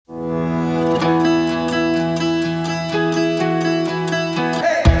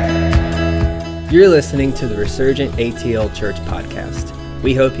You're listening to the Resurgent ATL Church podcast.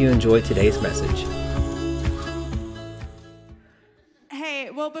 We hope you enjoy today's message. Hey,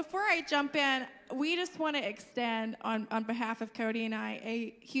 well, before I jump in, we just want to extend, on behalf of Cody and I,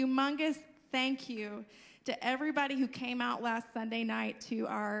 a humongous thank you to everybody who came out last Sunday night to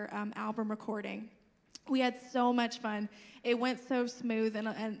our album recording. We had so much fun. It went so smooth,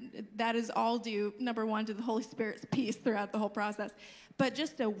 and that is all due, number one, to the Holy Spirit's peace throughout the whole process. But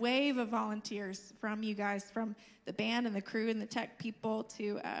just a wave of volunteers from you guys, from the band and the crew and the tech people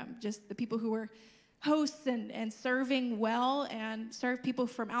to just the people who were hosts and serving well and served people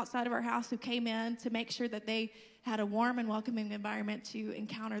from outside of our house who came in to make sure that they had a warm and welcoming environment to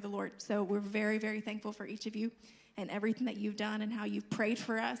encounter the Lord. So we're very, very thankful for each of you and everything that you've done and how you've prayed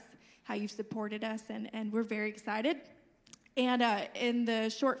for us, how you've supported us, and we're very excited. And in the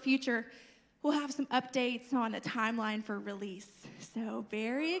short future, we'll have some updates on a timeline for release. So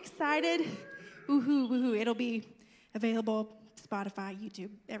very excited. Woohoo, woohoo. It'll be available Spotify, YouTube,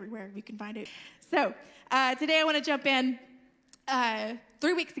 everywhere you can find it. So today I want to jump in.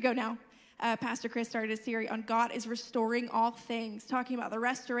 3 weeks ago now, Pastor Chris started a series on God is restoring all things, talking about the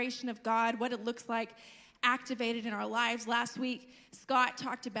restoration of God, what it looks like activated in our lives. Last week, Scott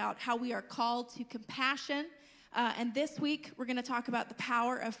talked about how we are called to compassion. And this week, we're going to talk about the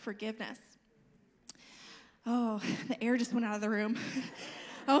power of forgiveness. Oh, the air just went out of the room.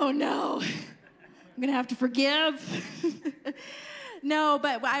 Oh, no. I'm going to have to forgive. No,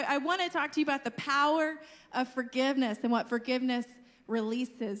 but I want to talk to you about the power of forgiveness and what forgiveness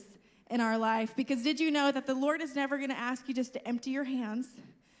releases in our life. Because did you know that the Lord is never going to ask you just to empty your hands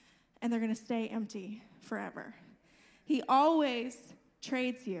and they're going to stay empty forever? He always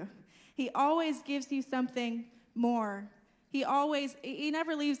trades you. He always gives you something more. He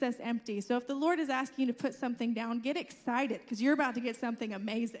never leaves us empty. So if the Lord is asking you to put something down, get excited because you're about to get something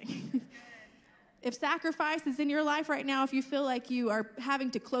amazing. If sacrifice is in your life right now, if you feel like you are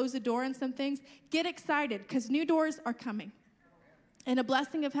having to close the door on some things, get excited because new doors are coming. And a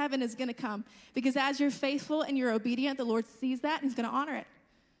blessing of heaven is going to come because as you're faithful and you're obedient, the Lord sees that and he's going to honor it.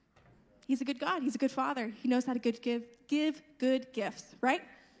 He's a good God. He's a good Father. He knows how to give good gifts, right?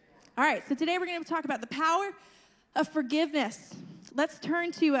 All right, so today we're going to talk about the power of forgiveness. Let's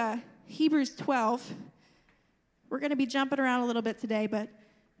turn to Hebrews 12. We're going to be jumping around a little bit today, but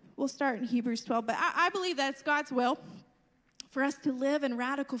we'll start in Hebrews 12. But I believe that it's God's will for us to live in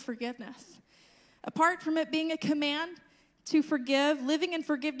radical forgiveness. Apart from it being a command to forgive, living in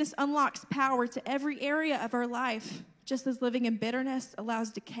forgiveness unlocks power to every area of our life, just as living in bitterness allows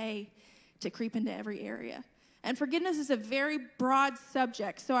decay to creep into every area. And forgiveness is a very broad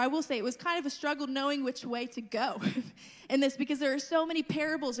subject. So I will say it was kind of a struggle knowing which way to go in this because there are so many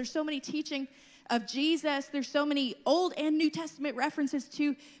parables, there's so many teaching of Jesus, there's so many Old and New Testament references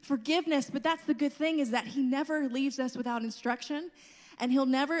to forgiveness. But that's the good thing is that he never leaves us without instruction. And he'll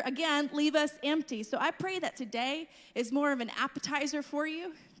never, again, leave us empty. So I pray that today is more of an appetizer for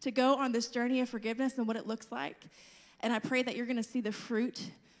you to go on this journey of forgiveness and what it looks like. And I pray that you're going to see the fruit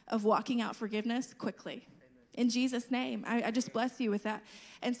of walking out forgiveness quickly. In Jesus' name, I just bless you with that.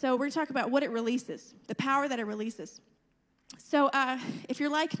 And so we're going to talk about what it releases, the power that it releases. So if you're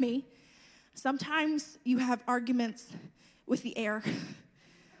like me, sometimes you have arguments with the air.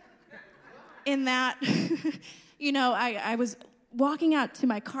 In that, I was walking out to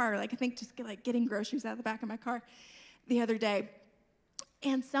my car, I think just getting groceries out of the back of my car the other day.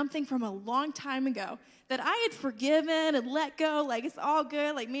 And something from a long time ago that I had forgiven and let go, it's all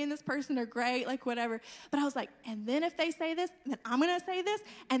good, me and this person are great, whatever. But I was like, and then if they say this, then I'm going to say this,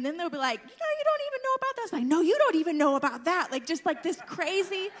 and then they'll be like, you don't even know about this. No, you don't even know about that. Just this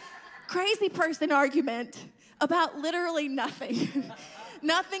crazy, crazy person argument about literally nothing.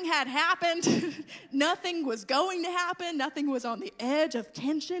 Nothing had happened. Nothing was going to happen. Nothing was on the edge of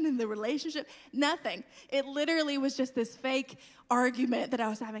tension in the relationship. Nothing. It literally was just this fake argument that I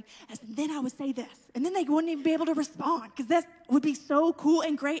was having. And then I would say this. And then they wouldn't even be able to respond because that would be so cool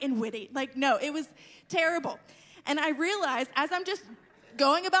and great and witty. No, it was terrible. And I realized as I'm just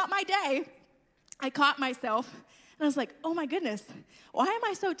going about my day, I caught myself. And I was like, oh my goodness, why am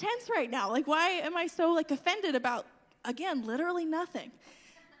I so tense right now? Why am I so offended about, again, literally nothing?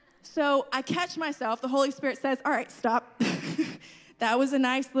 So I catch myself. The Holy Spirit says, all right, stop. That was a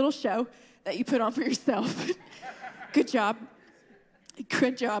nice little show that you put on for yourself. Good job.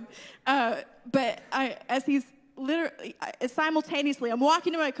 Good job. But as he's literally, simultaneously, I'm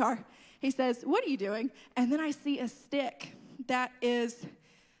walking to my car. He says, what are you doing? And then I see a stick that is,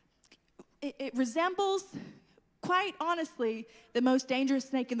 it resembles, quite honestly, the most dangerous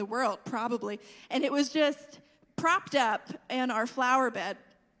snake in the world, probably. And it was just propped up in our flower bed.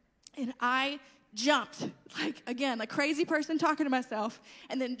 And I jumped, like, again, like crazy person talking to myself,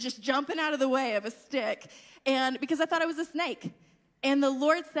 and then just jumping out of the way of a stick, and because I thought it was a snake. And the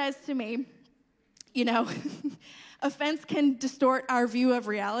Lord says to me, you know, offense can distort our view of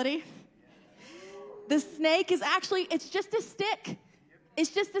reality. The snake is actually, it's just a stick. It's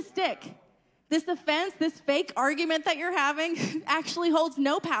just a stick. This offense, this fake argument that you're having actually holds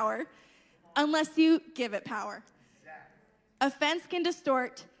no power unless you give it power. Offense can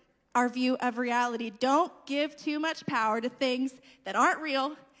distort our view of reality. Don't give too much power to things that aren't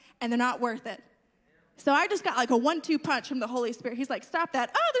real and they're not worth it. So I just got like a 1-2 punch from the Holy Spirit. He's like, stop that.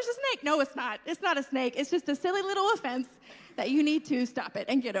 Oh, there's a snake. No, it's not. It's not a snake. It's just a silly little offense that you need to stop it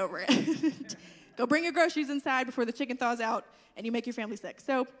and get over it. Go bring your groceries inside before the chicken thaws out and you make your family sick.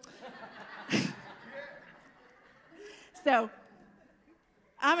 So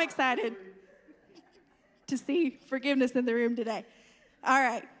I'm excited to see forgiveness in the room today. All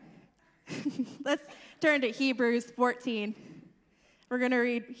right. Let's turn to Hebrews 14. We're going to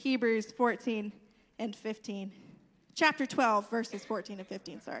read Hebrews 14 and 15. Chapter 12, verses 14 and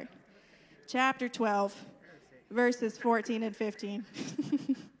 15, sorry. Chapter 12, verses 14 and 15.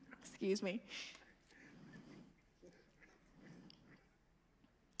 Excuse me.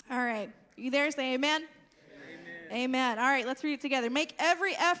 All right. You there? Say amen. Amen. All right, let's read it together. Make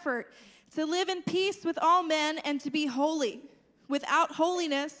every effort to live in peace with all men and to be holy. Without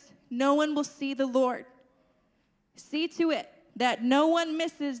holiness, no one will see the Lord. See to it that no one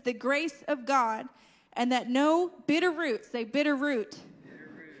misses the grace of God and that no bitter root, say bitter root,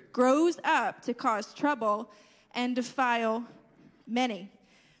 grows up to cause trouble and defile many.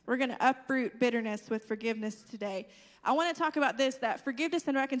 We're going to uproot bitterness with forgiveness today. I want to talk about this, that forgiveness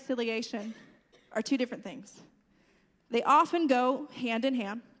and reconciliation are two different things. They often go hand in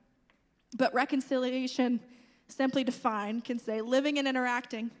hand, but reconciliation, simply defined, can say living and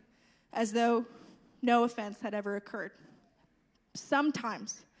interacting as though no offense had ever occurred.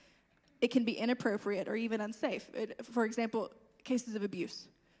 Sometimes it can be inappropriate or even unsafe. For example, cases of abuse.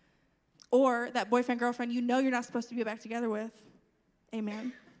 Or that boyfriend, girlfriend, you know you're not supposed to be back together with.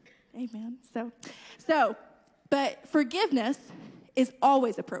 Amen. Amen. But forgiveness is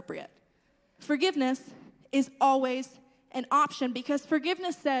always appropriate. Forgiveness is always an option because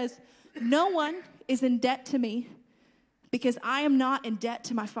forgiveness says, no one is in debt to me because I am not in debt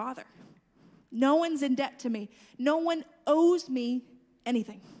to my Father. No one's in debt to me. No one owes me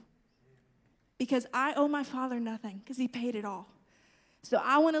anything because I owe my Father nothing because he paid it all. So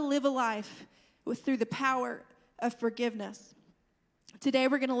I want to live a life through the power of forgiveness. Today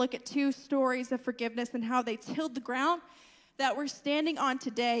we're going to look at two stories of forgiveness and how they tilled the ground that we're standing on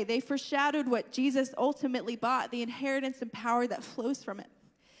today. They foreshadowed what Jesus ultimately bought, the inheritance and power that flows from it.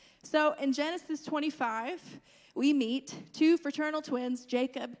 So in Genesis 25, we meet two fraternal twins,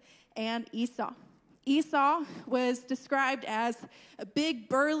 Jacob and Esau. Esau was described as a big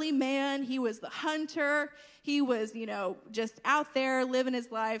burly man. He was the hunter. He was, just out there living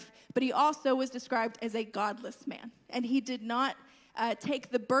his life. But he also was described as a godless man. And he did not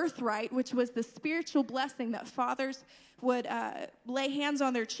take the birthright, which was the spiritual blessing that fathers would lay hands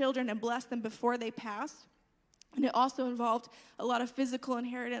on their children and bless them before they passed. And it also involved a lot of physical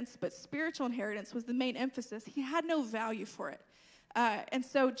inheritance, but spiritual inheritance was the main emphasis. He had no value for it. And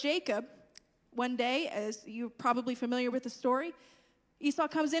so Jacob, one day, as you're probably familiar with the story, Esau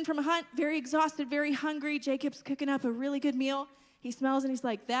comes in from a hunt, very exhausted, very hungry. Jacob's cooking up a really good meal. He smells and he's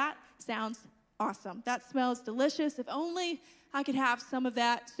like, that sounds awesome. That smells delicious. If only I could have some of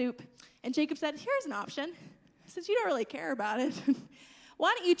that soup. And Jacob said, here's an option. Since you don't really care about it,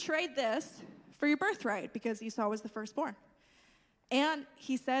 why don't you trade this for your birthright? Because Esau was the firstborn. And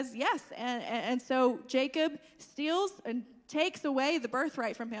he says yes. And so Jacob steals and takes away the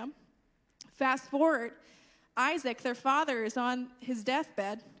birthright from him. Fast forward, Isaac, their father, is on his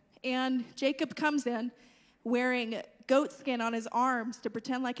deathbed. And Jacob comes in wearing goat skin on his arms to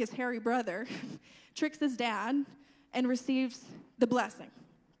pretend like his hairy brother, tricks his dad, and receives the blessing,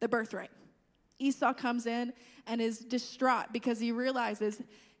 the birthright. Esau comes in and is distraught because he realizes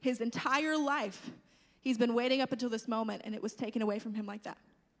his entire life he's been waiting up until this moment, and it was taken away from him like that.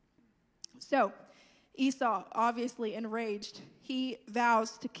 So Esau, obviously enraged, he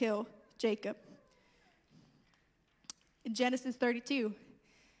vows to kill Jacob. In Genesis 32,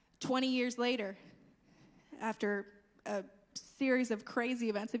 20 years later, after a series of crazy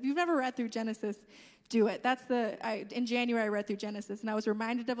events, if you've never read through Genesis, do it. In January, I read through Genesis, and I was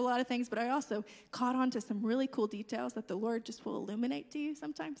reminded of a lot of things, but I also caught on to some really cool details that the Lord just will illuminate to you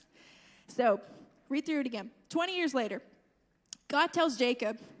sometimes. So, read through it again. 20 years later, God tells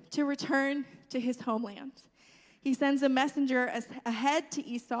Jacob to return to his homeland. He sends a messenger ahead to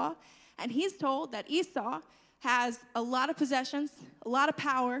Esau, And he's told that Esau has a lot of possessions, a lot of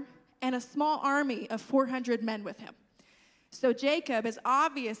power, and a small army of 400 men with him. So Jacob is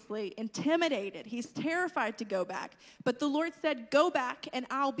obviously intimidated. He's terrified to go back. But the Lord said, go back and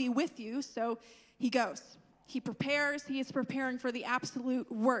I'll be with you. So he goes. He prepares. He is preparing for the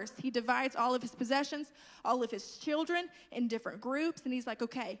absolute worst. He divides all of his possessions, all of his children in different groups. And he's like,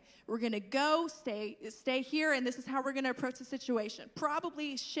 okay, we're going to go, stay here, and this is how we're going to approach the situation.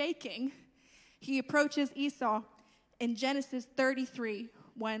 Probably shaking, he approaches Esau in Genesis 33,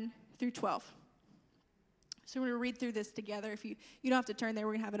 1 through 12. So we're going to read through this together. If you don't have to turn there,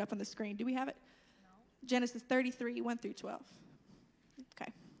 we're going to have it up on the screen. Do we have it? No. Genesis 33, 1 through 12.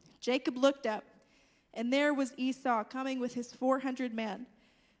 Okay. Jacob looked up, and there was Esau coming with his 400 men.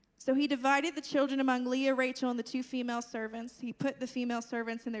 So he divided the children among Leah, Rachel, and the 2 female servants. He put the female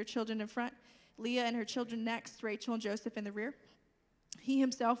servants and their children in front, Leah and her children next, Rachel and Joseph in the rear. He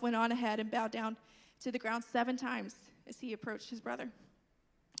himself went on ahead and bowed down to the ground 7 times as he approached his brother.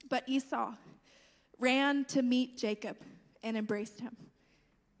 But Esau ran to meet Jacob and embraced him.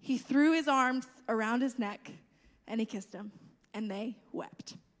 He threw his arms around his neck and he kissed him, and they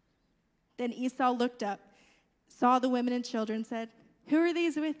wept. Then Esau looked up, saw the women and children, said, "Who are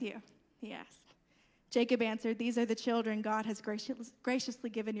these with you?" he asked. Jacob answered, "These are the children God has graciously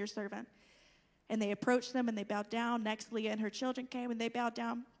given your servant." And they approached them and they bowed down. Next, Leah and her children came and they bowed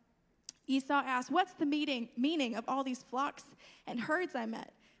down. Esau asked, "What's the meaning of all these flocks and herds I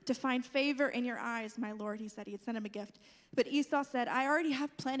met? To find favor in your eyes, my lord," he said. He had sent him a gift. But Esau said, "I already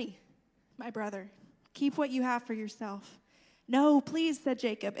have plenty, my brother. Keep what you have for yourself." "No, please," said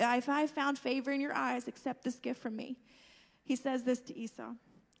Jacob. "If I found favor in your eyes, accept this gift from me." He says this to Esau,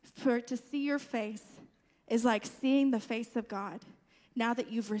 "For to see your face is like seeing the face of God, now that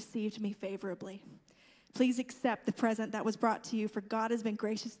you've received me favorably. Please accept the present that was brought to you, for God has been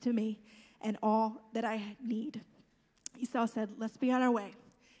gracious to me and all that I need." Esau said, "Let's be on our way.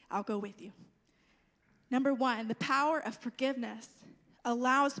 I'll go with you." Number 1, the power of forgiveness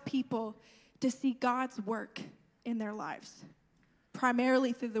allows people to see God's work in their lives,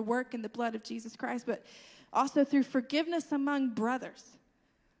 primarily through the work and the blood of Jesus Christ, but also through forgiveness among brothers,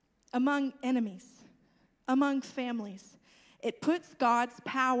 among enemies, among families. It puts God's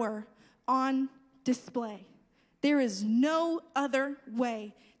power on display. There is no other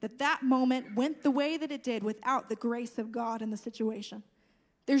way that moment went the way that it did without the grace of God in the situation.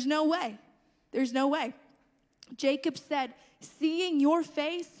 There's no way. There's no way. Jacob said, "Seeing your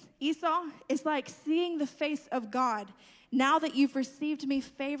face, Esau, is like seeing the face of God. Now that you've received me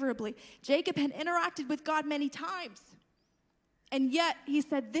favorably." Jacob had interacted with God many times. And yet he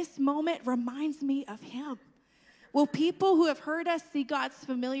said, "This moment reminds me of him." Will people who have heard us see God's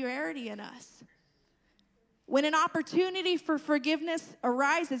familiarity in us? When an opportunity for forgiveness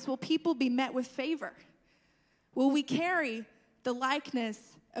arises, will people be met with favor? Will we carry the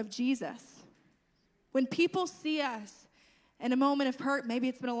likeness of Jesus? When people see us in a moment of hurt, maybe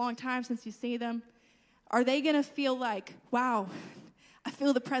it's been a long time since you see them, are they going to feel like, "Wow, I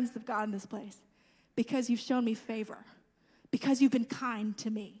feel the presence of God in this place because you've shown me favor, because you've been kind to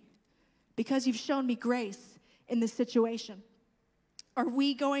me, because you've shown me grace in this situation"? Are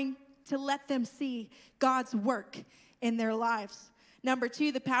we going to let them see God's work in their lives? Number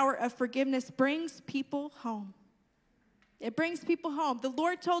 2, the power of forgiveness brings people home. It brings people home. The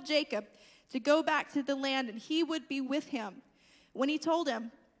Lord told Jacob to go back to the land and he would be with him. When he told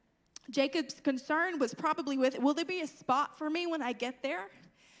him, Jacob's concern was probably with, will there be a spot for me when I get there?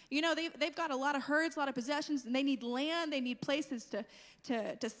 You know, they've got a lot of herds, a lot of possessions, and they need land. They need places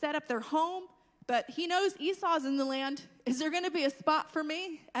to set up their home. But he knows Esau's in the land. Is there going to be a spot for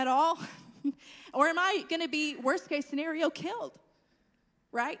me at all? Or am I going to be, worst case scenario, killed?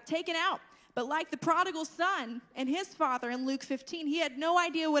 Right? Taken out. But like the prodigal son and his father in Luke 15, he had no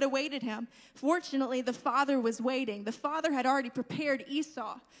idea what awaited him. Fortunately, the father was waiting. The father had already prepared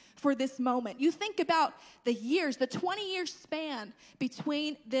Esau for this moment. You think about the years, the 20-year span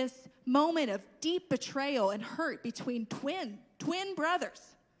between this moment of deep betrayal and hurt between twin brothers,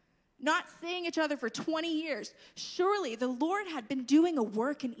 not seeing each other for 20 years. Surely the Lord had been doing a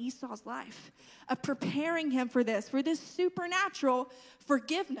work in Esau's life of preparing him for this supernatural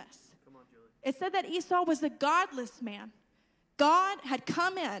forgiveness. It said that Esau was a godless man. God had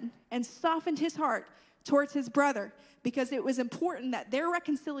come in and softened his heart towards his brother because it was important that their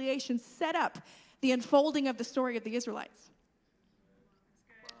reconciliation set up the unfolding of the story of the Israelites.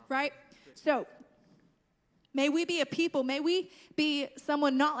 Right? So, may we be a people, may we be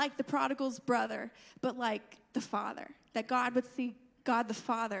someone not like the prodigal's brother, but like the father. That God would see God the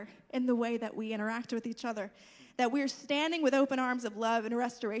Father in the way that we interact with each other. that we're standing with open arms of love and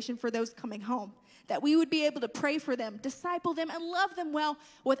restoration for those coming home, that we would be able to pray for them, disciple them, and love them well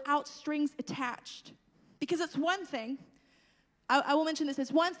without strings attached. Because it's one thing, I will mention this,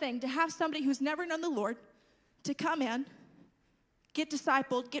 it's one thing to have somebody who's never known the Lord to come in, get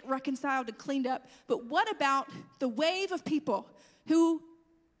discipled, get reconciled and cleaned up. But what about the wave of people who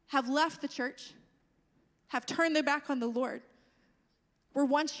have left the church, have turned their back on the Lord, were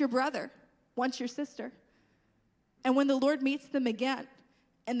once your brother, once your sister, and when the Lord meets them again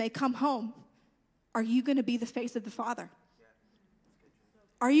and they come home, are you going to be the face of the Father?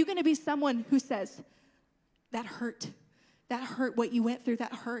 Are you going to be someone who says, that hurt what you went through,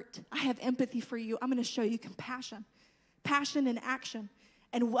 that hurt. I have empathy for you. I'm going to show you compassion, passion in action,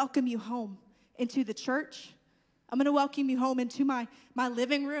 and welcome you home into the church. I'm going to welcome you home into my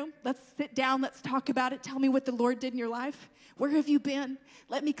living room. Let's sit down. Let's talk about it. Tell me what the Lord did in your life. Where have you been?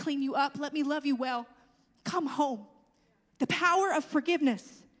 Let me clean you up. Let me love you well. Come home. The power of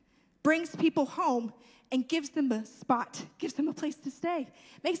forgiveness brings people home and gives them a spot, gives them a place to stay,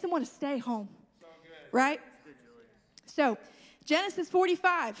 makes them want to stay home, right? So Genesis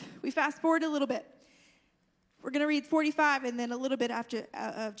 45, we fast forward a little bit. We're going to read 45 and then a little bit after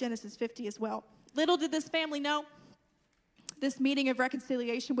of Genesis 50 as well. Little did this family know, this meeting of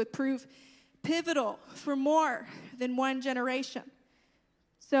reconciliation would prove pivotal for more than one generation.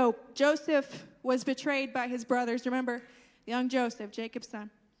 So Joseph was betrayed by his brothers. Remember, young Joseph, Jacob's son.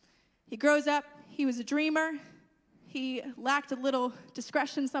 He grows up. He was a dreamer. He lacked a little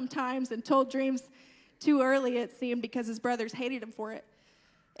discretion sometimes and told dreams too early, it seemed, because his brothers hated him for it.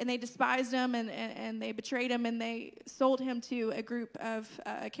 And they despised him and they betrayed him and they sold him to a group of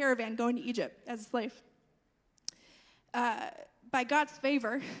a caravan going to Egypt as a slave. By God's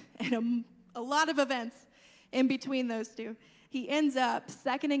favor and a lot of events in between those two, he ends up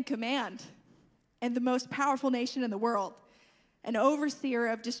second in command in the most powerful nation in the world, an overseer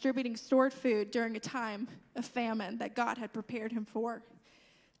of distributing stored food during a time of famine that God had prepared him for.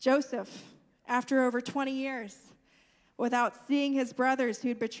 Joseph, after over 20 years, without seeing his brothers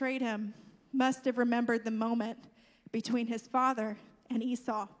who'd betrayed him, must have remembered the moment between his father and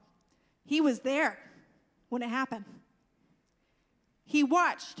Esau. He was there when it happened. He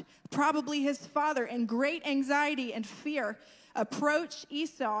watched probably his father in great anxiety and fear approach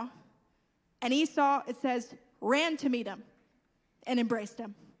Esau, and Esau, it says, ran to meet him and embraced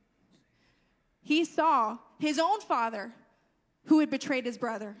him. He saw his own father, who had betrayed his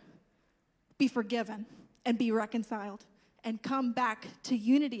brother, be forgiven and be reconciled and come back to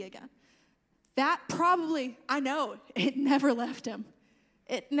unity again. That probably, I know, it never left him.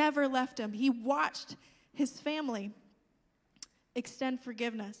 It never left him. He watched his family extend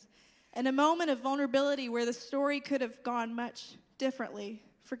forgiveness. In a moment of vulnerability where the story could have gone much differently,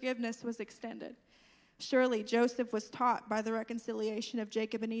 forgiveness was extended. Surely Joseph was taught by the reconciliation of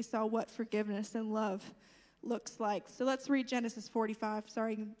Jacob and Esau what forgiveness and love looks like. So let's read Genesis 45.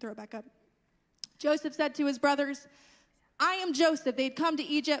 Sorry, you can throw it back up. Joseph said to his brothers, I am Joseph. They had come to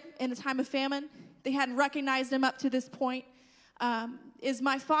Egypt in a time of famine. They hadn't recognized him up to this point. Is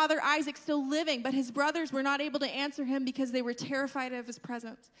my father Isaac still living? But his brothers were not able to answer him because they were terrified of his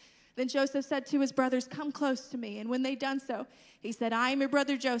presence. Then Joseph said to his brothers, come close to me. And when they'd done so, he said, I am your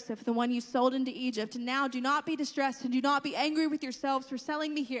brother Joseph, the one you sold into Egypt. And now do not be distressed and do not be angry with yourselves for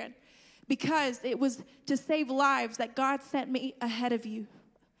selling me here, because it was to save lives that God sent me ahead of you.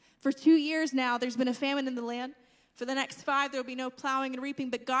 For 2 years now, there's been a famine in the land. For the next 5, there will be no plowing and reaping,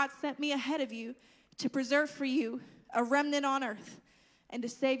 but God sent me ahead of you to preserve for you a remnant on earth and to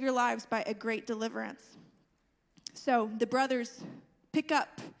save your lives by a great deliverance. So the brothers pick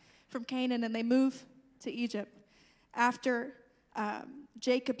up from Canaan and they move to Egypt. After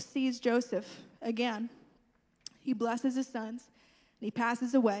Jacob sees Joseph again, he blesses his sons and he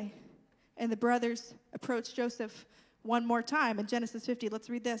passes away. And the brothers approach Joseph one more time in Genesis 50. Let's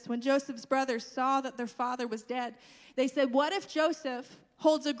read this. When Joseph's brothers saw that their father was dead, they said, what if Joseph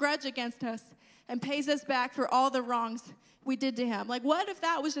holds a grudge against us and pays us back for all the wrongs we did to him? Like, what if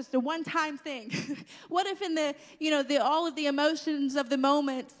that was just a one-time thing? What if in all of the emotions of the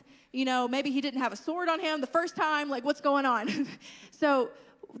moment, maybe he didn't have a sword on him the first time? Like, what's going on? So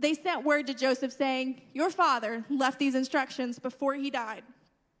they sent word to Joseph saying, your father left these instructions before he died.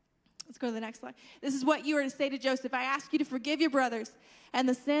 Let's go to the next slide. This is what you are to say to Joseph. I ask you to forgive your brothers and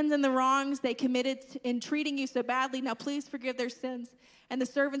the sins and the wrongs they committed in treating you so badly. Now please forgive their sins. And the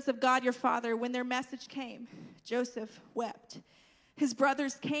servants of God your father, when their message came, Joseph wept. His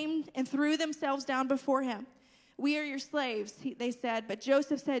brothers came and threw themselves down before him. We are your slaves, they said. But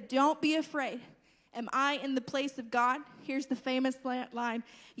Joseph said, don't be afraid. Am I in the place of God? Here's the famous line.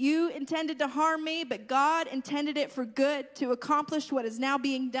 You intended to harm me, but God intended it for good to accomplish what is now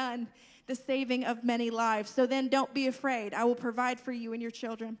being done, the saving of many lives. So then don't be afraid. I will provide for you and your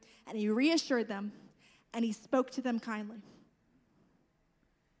children. And he reassured them, and he spoke to them kindly.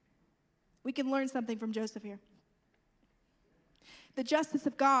 We can learn something from Joseph here. The justice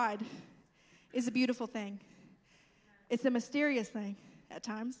of God is a beautiful thing. It's a mysterious thing at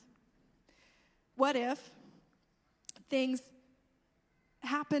times. What if things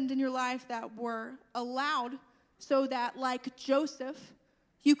happened in your life that were allowed so that, like Joseph,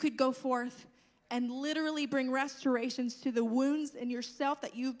 you could go forth and literally bring restorations to the wounds in yourself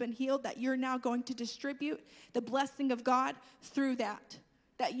that you've been healed, that you're now going to distribute the blessing of God through that?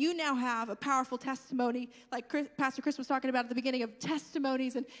 That you now have a powerful testimony, like Pastor Chris was talking about at the beginning, of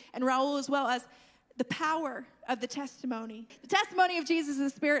testimonies, and Raul as well, as the power of the testimony. The testimony of Jesus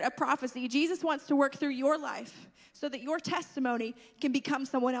is the spirit of prophecy. Jesus wants to work through your life so that your testimony can become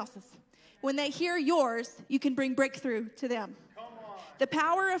someone else's. When they hear yours, you can bring breakthrough to them. The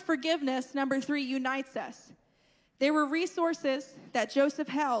power of forgiveness, number 3, unites us. There were resources that Joseph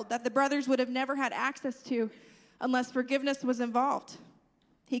held that the brothers would have never had access to unless forgiveness was involved.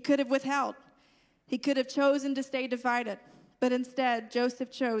 He could have withheld. He could have chosen to stay divided. But instead,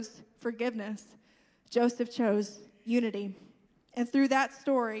 Joseph chose forgiveness. Joseph chose unity. And through that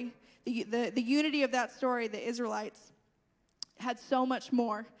story, the unity of that story, the Israelites had so much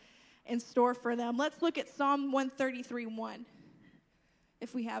more in store for them. Let's look at Psalm 133:1,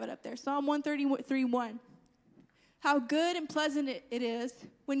 if we have it up there. Psalm 133:1. How good and pleasant it is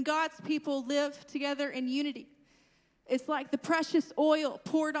when God's people live together in unity. It's like the precious oil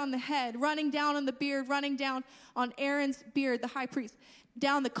poured on the head, running down on the beard, running down on Aaron's beard, the high priest,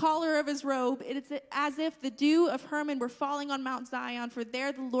 down the collar of his robe. It's as if the dew of Hermon were falling on Mount Zion, for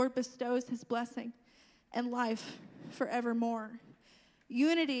there the Lord bestows his blessing and life forevermore.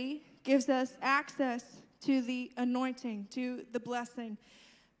 Unity gives us access to the anointing, to the blessing.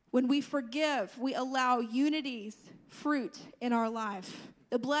 When we forgive, we allow unity's fruit in our life,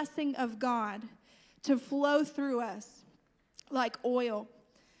 the blessing of God to flow through us like oil.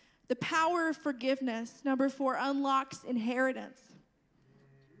 The power of forgiveness, number 4, unlocks inheritance.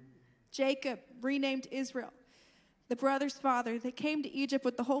 Jacob renamed Israel, the brother's father. They came to Egypt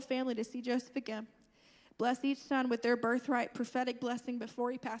with the whole family to see Joseph again. Bless each son with their birthright, prophetic blessing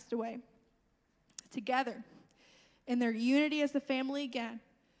before he passed away. Together, in their unity as a family again,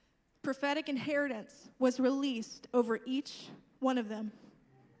 prophetic inheritance was released over each one of them.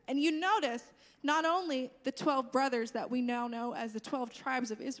 And you notice not only the 12 brothers that we now know as the 12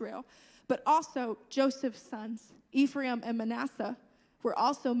 tribes of Israel, but also Joseph's sons, Ephraim and Manasseh, were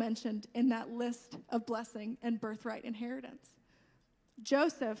also mentioned in that list of blessing and birthright inheritance.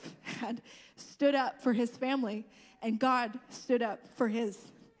 Joseph had stood up for his family, and God stood up for his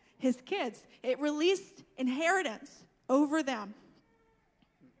kids. It released inheritance over them.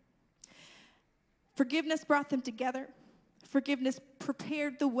 Forgiveness brought them together. Forgiveness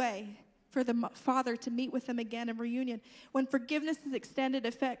prepared the way for the Father to meet with them again in reunion. When forgiveness is extended,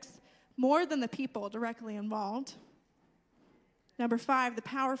 it affects more than the people directly involved. Number 5, the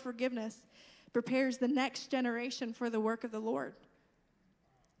power of forgiveness prepares the next generation for the work of the Lord.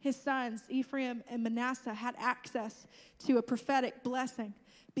 His sons, Ephraim and Manasseh, had access to a prophetic blessing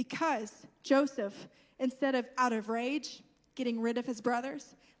because Joseph, instead of out of rage, getting rid of his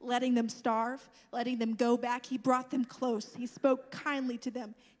brothers, letting them starve, letting them go back, he brought them close. He spoke kindly to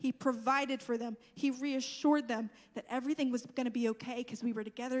them. He provided for them. He reassured them that everything was going to be okay because we were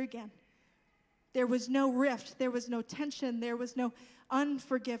together again. There was no rift. There was no tension. There was no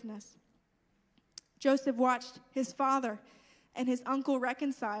unforgiveness. Joseph watched his father and his uncle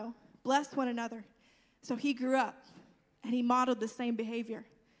reconcile, bless one another. So he grew up and he modeled the same behavior.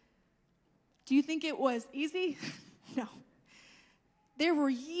 Do you think it was easy? No. There were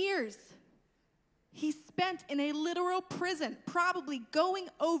years he spent in a literal prison, probably going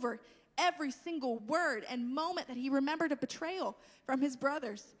over every single word and moment that he remembered a betrayal from his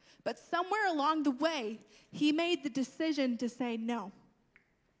brothers. But somewhere along the way, he made the decision to say, no,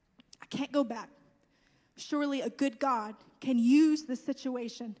 I can't go back. Surely a good God can use this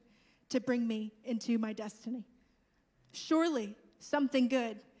situation to bring me into my destiny. Surely something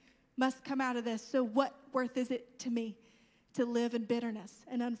good must come out of this. So what worth is it to me to live in bitterness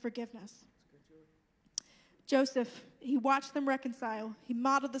and unforgiveness? Joseph, he watched them reconcile. He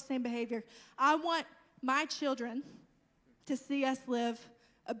modeled the same behavior. I want my children to see us live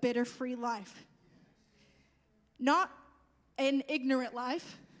a bitter-free life. Not an ignorant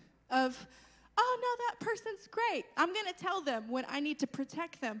life of, oh, no, that person's great. I'm going to tell them when I need to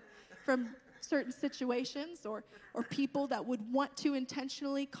protect them from certain situations or people that would want to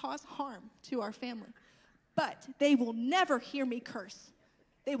intentionally cause harm to our family. But they will never hear me curse.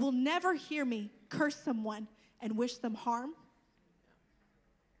 They will never hear me curse someone and wish them harm.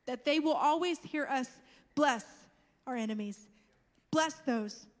 That they will always hear us bless our enemies. Bless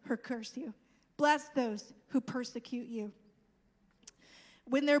those who curse you. Bless those who persecute you.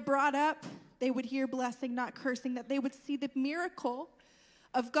 When they're brought up, they would hear blessing, not cursing, that they would see the miracle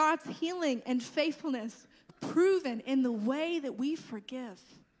of God's healing and faithfulness proven in the way that we forgive,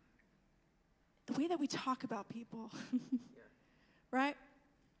 the way that we talk about people, right?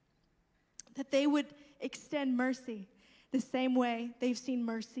 That they would extend mercy the same way they've seen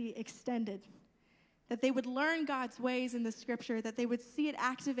mercy extended. That they would learn God's ways in the scripture, that they would see it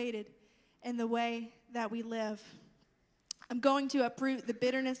activated in the way that we live. I'm going to uproot the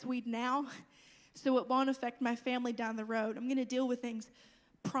bitterness weed now so it won't affect my family down the road. I'm going to deal with things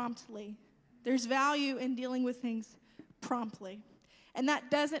promptly. There's value in dealing with things promptly. And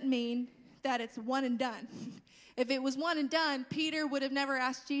that doesn't mean that it's one and done. If it was one and done, Peter would have never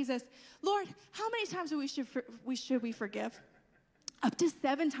asked Jesus, Lord, how many times should we forgive? Up to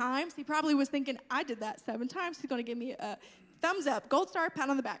 7 times? He probably was thinking, I did that 7 times. He's going to give me a thumbs up, gold star, pat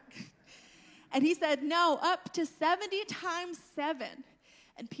on the back. And he said, no, up to 70 times 7.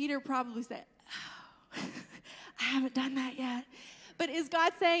 And Peter probably said, oh, I haven't done that yet. But is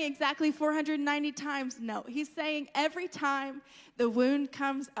God saying exactly 490 times? No. He's saying every time the wound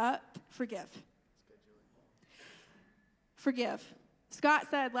comes up, forgive. Forgive. Scott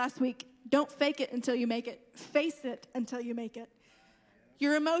said last week, don't fake it until you make it. Face it until you make it.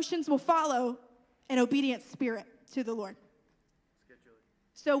 Your emotions will follow an obedient spirit to the Lord.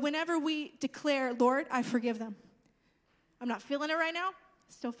 So whenever we declare, Lord, I forgive them. I'm not feeling it right now.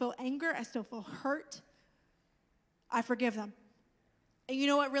 I still feel anger. I still feel hurt. I forgive them. And you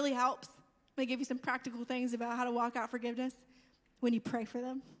know what really helps? I'm going to give you some practical things about how to walk out forgiveness. When you pray for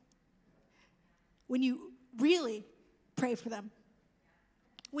them. When you really pray for them.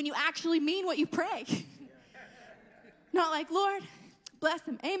 When you actually mean what you pray. Not like, Lord, bless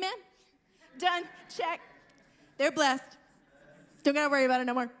them. Amen. Done. Check. They're blessed. Don't got to worry about it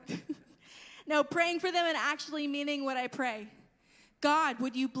no more. No, praying for them and actually meaning what I pray. God,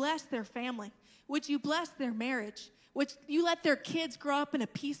 would you bless their family? Would you bless their marriage? Would you let their kids grow up in a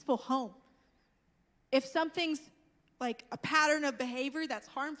peaceful home? If something's like a pattern of behavior that's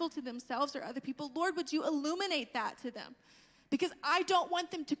harmful to themselves or other people, Lord, would you illuminate that to them? Because I don't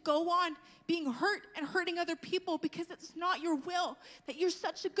want them to go on being hurt and hurting other people because it's not your will. That you're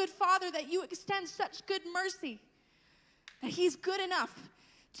such a good father, that you extend such good mercy. That he's good enough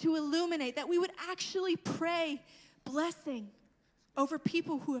to illuminate, that we would actually pray blessing over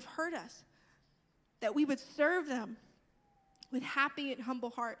people who have hurt us. That we would serve them with happy and humble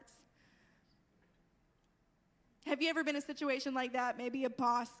hearts. Have you ever been in a situation like that? Maybe a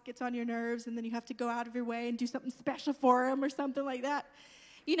boss gets on your nerves and then you have to go out of your way and do something special for him or something like that.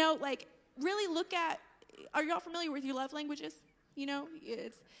 You know, like really look at, are y'all familiar with your love languages? You know,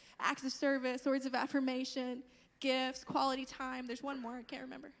 it's acts of service, words of affirmation, gifts, quality time. There's one more, I can't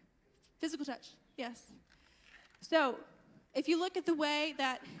remember. Physical touch, yes. So if you look at the way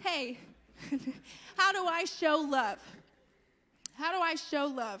that, hey, how do I show love? How do I show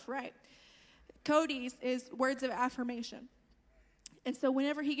love, right? Cody's is words of affirmation. And so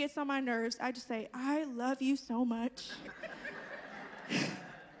whenever he gets on my nerves, I just say, I love you so much.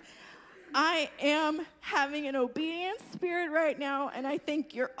 I am having an obedient spirit right now, and I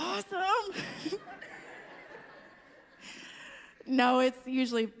think you're awesome. No, it's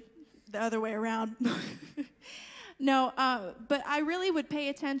usually the other way around. No, but I really would pay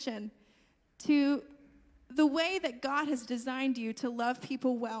attention to the way that God has designed you to love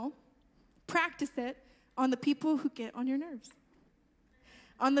people well. Practice it on the people who get on your nerves.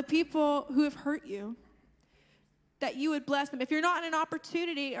 On the people who have hurt you. That you would bless them. If you're not in an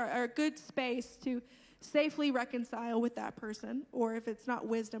opportunity or a good space to safely reconcile with that person, or if it's not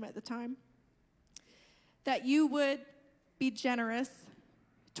wisdom at the time, that you would be generous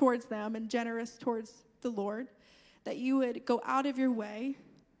towards them and generous towards the Lord. That you would go out of your way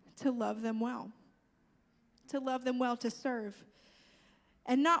to love them well. To love them well, to serve.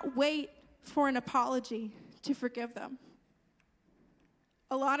 And not wait for an apology to forgive them.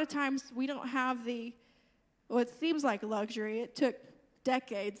 A lot of times we don't have it seems like a luxury. It took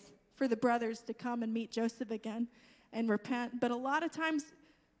decades for the brothers to come and meet Joseph again and repent. But a lot of times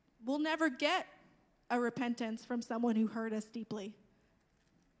we'll never get a repentance from someone who hurt us deeply.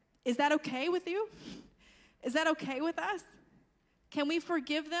 Is that okay with you? Is that okay with us? Can we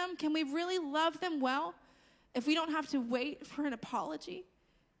forgive them? Can we really love them well if we don't have to wait for an apology?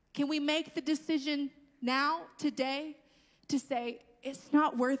 Can we make the decision now, today, to say, it's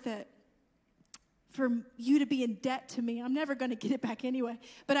not worth it for you to be in debt to me. I'm never going to get it back anyway.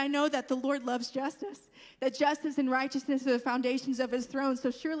 But I know that the Lord loves justice, that justice and righteousness are the foundations of his throne. So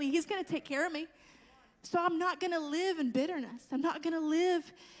surely he's going to take care of me. So I'm not going to live in bitterness. I'm not going to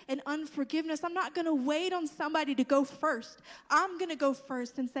live in unforgiveness. I'm not going to wait on somebody to go first. I'm going to go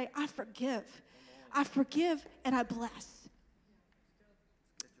first and say, I forgive. I forgive and I bless.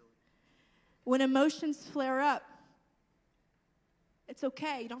 When emotions flare up, it's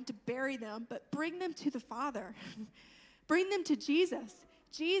okay. You don't have to bury them, but bring them to the Father. Bring them to Jesus.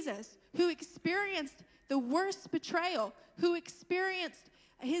 Jesus, who experienced the worst betrayal, who experienced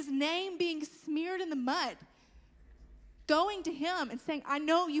his name being smeared in the mud, going to him and saying, I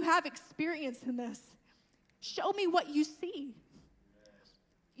know you have experience in this. Show me what you see.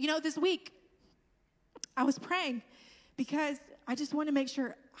 You know, this week, I was praying because I just wanted to make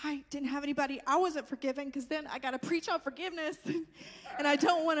sure I didn't have anybody I wasn't forgiving, because then I got to preach on forgiveness, and I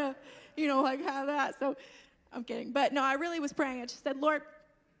don't want to, have that. So I'm kidding. But no, I really was praying. I just said, Lord,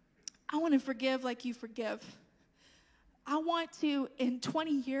 I want to forgive like you forgive. I want to, in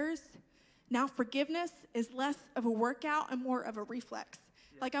 20 years, now forgiveness is less of a workout and more of a reflex.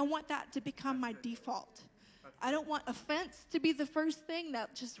 Like, I want that to become my default. I don't want offense to be the first thing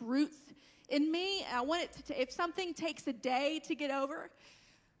that just roots in me. I want it to, if something takes a day to get over,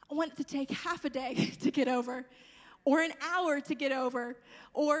 I want it to take half a day to get over, or an hour to get over,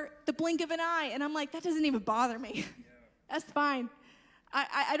 or the blink of an eye. And I'm like, that doesn't even bother me. That's fine.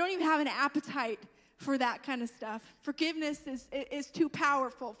 I don't even have an appetite for that kind of stuff. Forgiveness is too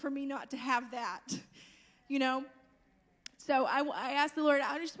powerful for me not to have that, So I asked the Lord,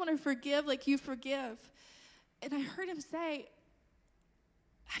 I just want to forgive like you forgive. And I heard him say,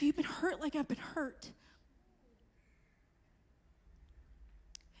 have you been hurt like I've been hurt?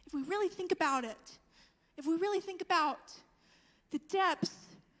 If we really think about it, if we really think about the depths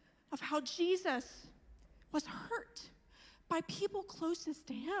of how Jesus was hurt by people closest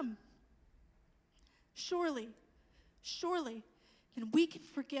to him, surely, then we can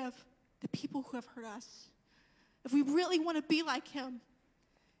forgive the people who have hurt us. If we really want to be like him,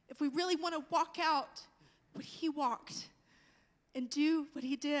 if we really want to walk out what he walked and do what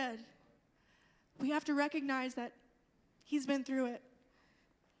he did, we have to recognize that he's been through it.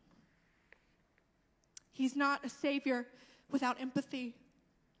 He's not a savior without empathy.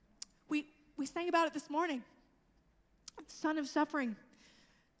 We sang about it this morning. Son of suffering.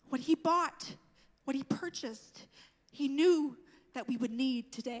 What he bought, what he purchased, he knew that we would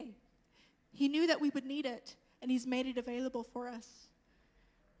need today. He knew that we would need it, and he's made it available for us.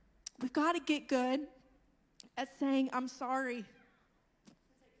 We've got to get good at saying, I'm sorry.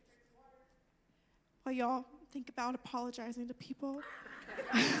 While y'all think about apologizing to people.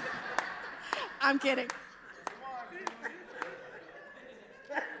 I'm kidding.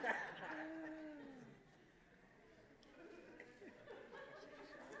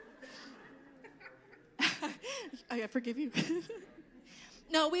 I forgive you.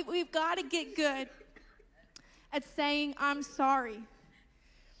 No, we've got to get good at saying, I'm sorry.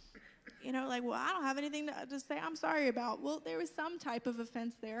 I don't have anything to say I'm sorry about. Well, there was some type of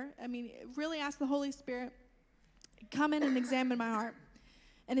offense there. I mean, really ask the Holy Spirit, come in and examine my heart.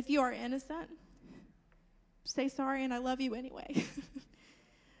 And if you are innocent, say sorry and I love you anyway.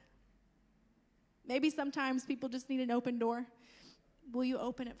 Maybe sometimes people just need an open door. Will you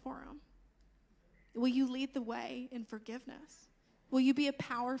open it for them? Will you lead the way in forgiveness? Will you be a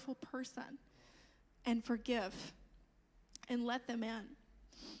powerful person and forgive and let them in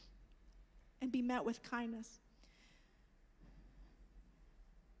and be met with kindness?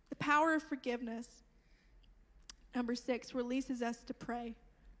 The power of forgiveness, number 6, releases us to pray.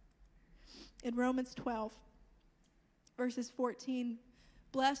 In Romans 12, verses 14,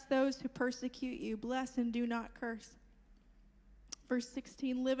 bless those who persecute you, bless and do not curse. Verse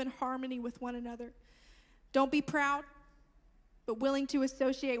 16, live in harmony with one another. Don't be proud, but willing to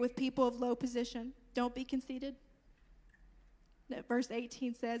associate with people of low position. Don't be conceited. Verse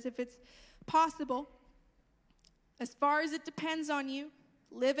 18 says, if it's possible, as far as it depends on you,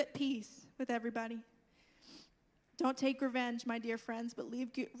 live at peace with everybody. Don't take revenge, my dear friends, but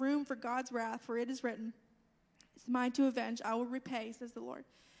leave room for God's wrath, for it is written, it's mine to avenge, I will repay, says the Lord.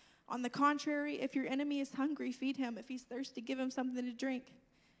 On the contrary, if your enemy is hungry, feed him. If he's thirsty, give him something to drink.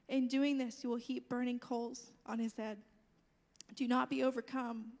 In doing this, you will heap burning coals on his head. Do not be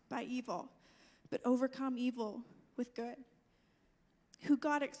overcome by evil, but overcome evil with good. Who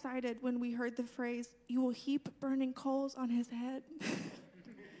got excited when we heard the phrase, you will heap burning coals on his head?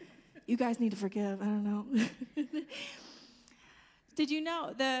 You guys need to forgive. I don't know. Did you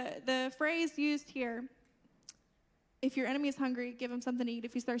know the phrase used here, if your enemy is hungry, give him something to eat.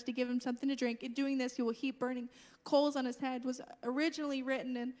 If he's thirsty, give him something to drink. In doing this, you will heap burning coals on his head, was originally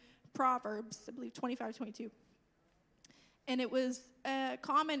written in Proverbs, I believe 25:22. And it was a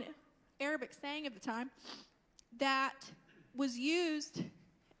common Arabic saying of the time that was used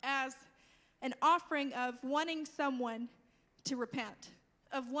as an offering of wanting someone to repent,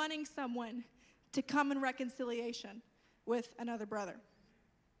 of wanting someone to come in reconciliation with another brother.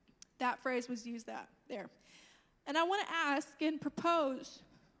 That phrase was used there. And I want to ask and propose,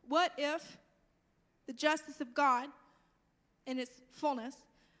 what if the justice of God in its fullness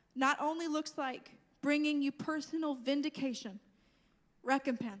not only looks like bringing you personal vindication,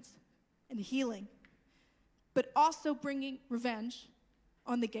 recompense, and healing, but also bringing revenge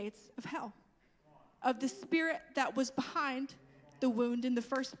on the gates of hell, of the spirit that was behind the wound in the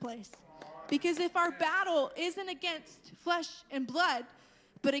first place. Because if our battle isn't against flesh and blood,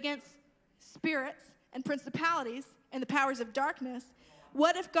 but against spirits and principalities and the powers of darkness,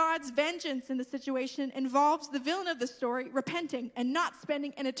 what if God's vengeance in the situation involves the villain of the story repenting and not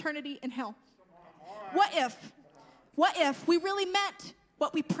spending an eternity in hell? What if we really meant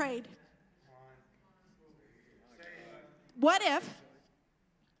what we prayed? What if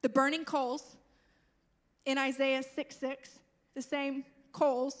the burning coals in Isaiah 6:6, the same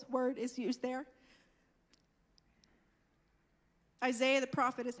coals word is used there. Isaiah the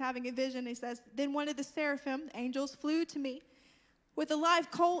prophet is having a vision. He says, then one of the seraphim angels flew to me with a live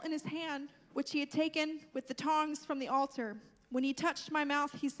coal in his hand, which he had taken with the tongs from the altar. When he touched my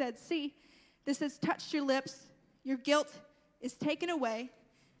mouth, he said, see, this has touched your lips. Your guilt is taken away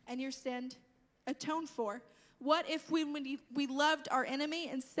and your sin atoned for. What if when we loved our enemy,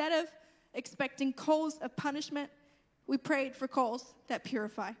 instead of expecting coals of punishment, we prayed for coals that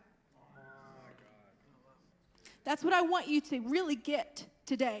purify? That's what I want you to really get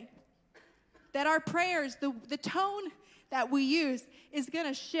today. That our prayers, the tone that we use is going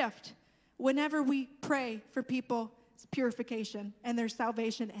to shift whenever we pray for people's purification and their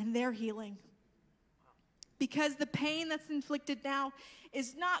salvation and their healing. Because the pain that's inflicted now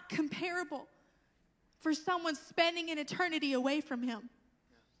is not comparable for someone spending an eternity away from him.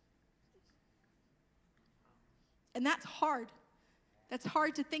 And that's hard. That's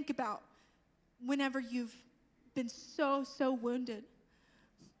hard to think about whenever you've been so wounded.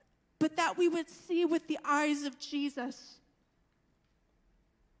 But that we would see with the eyes of Jesus,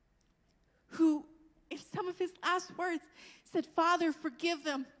 who in some of his last words said, Father, forgive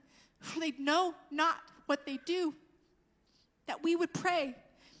them, for they know not what they do. That we would pray,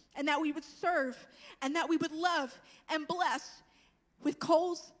 and that we would serve, and that we would love and bless with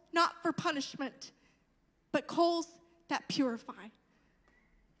coals not for punishment, but coals that purify.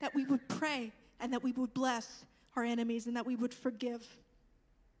 That we would pray, and that we would bless our enemies, and that we would forgive.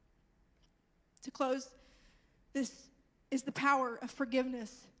 To close, this is the power of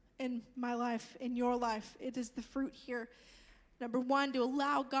forgiveness in my life, in your life. It is the fruit here. Number one, to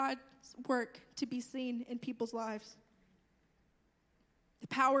allow God's work to be seen in people's lives. The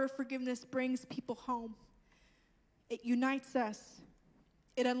power of forgiveness brings people home. It unites us.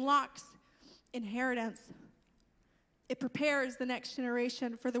 It unlocks inheritance. It prepares the next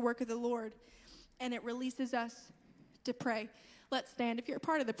generation for the work of the Lord. And it releases us to pray. Let's stand. If you're a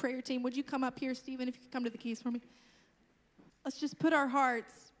part of the prayer team, would you come up here, Stephen, if you could come to the keys for me? Let's just put our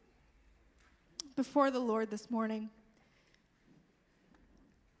hearts before the Lord this morning.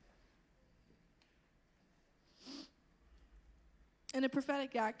 In a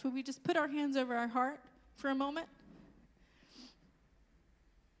prophetic act, would we just put our hands over our heart for a moment?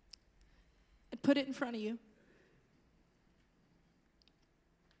 And put it in front of you.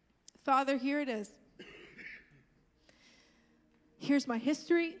 Father, here it is. Here's my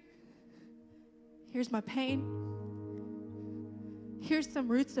history. Here's my pain. Here's some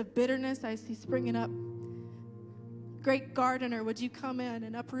roots of bitterness I see springing up. Great gardener, would you come in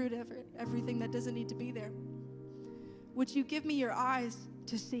and uproot everything that doesn't need to be there? Would you give me your eyes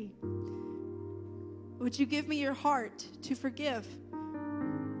to see? Would you give me your heart to forgive?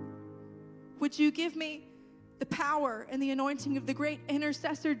 Would you give me the power and the anointing of the great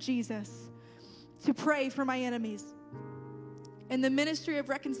intercessor Jesus to pray for my enemies? And the ministry of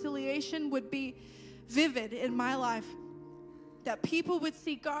reconciliation would be vivid in my life. That people would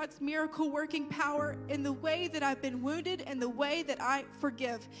see God's miracle working power in the way that I've been wounded, and the way that I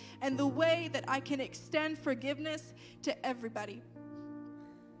forgive, and the way that I can extend forgiveness to everybody.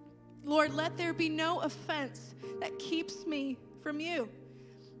 Lord, let there be no offense that keeps me from you.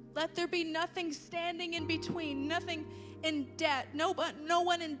 Let there be nothing standing in between, nothing in debt, no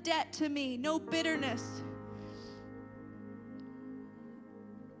one in debt to me, no bitterness.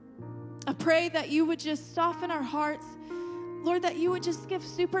 I pray that you would just soften our hearts. Lord, that you would just give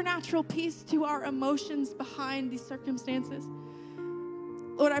supernatural peace to our emotions behind these circumstances.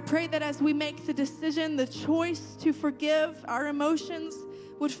 Lord, I pray that as we make the decision, the choice to forgive, our emotions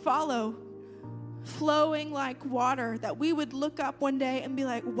would follow, flowing like water, that we would look up one day and be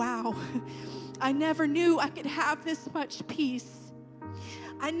like, wow, I never knew I could have this much peace.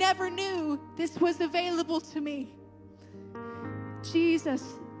 I never knew this was available to me. Jesus,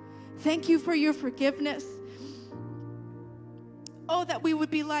 thank you for your forgiveness. Oh, that we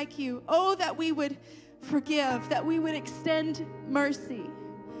would be like you. Oh, that we would forgive, that we would extend mercy.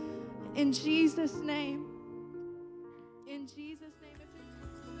 In Jesus' name. In Jesus'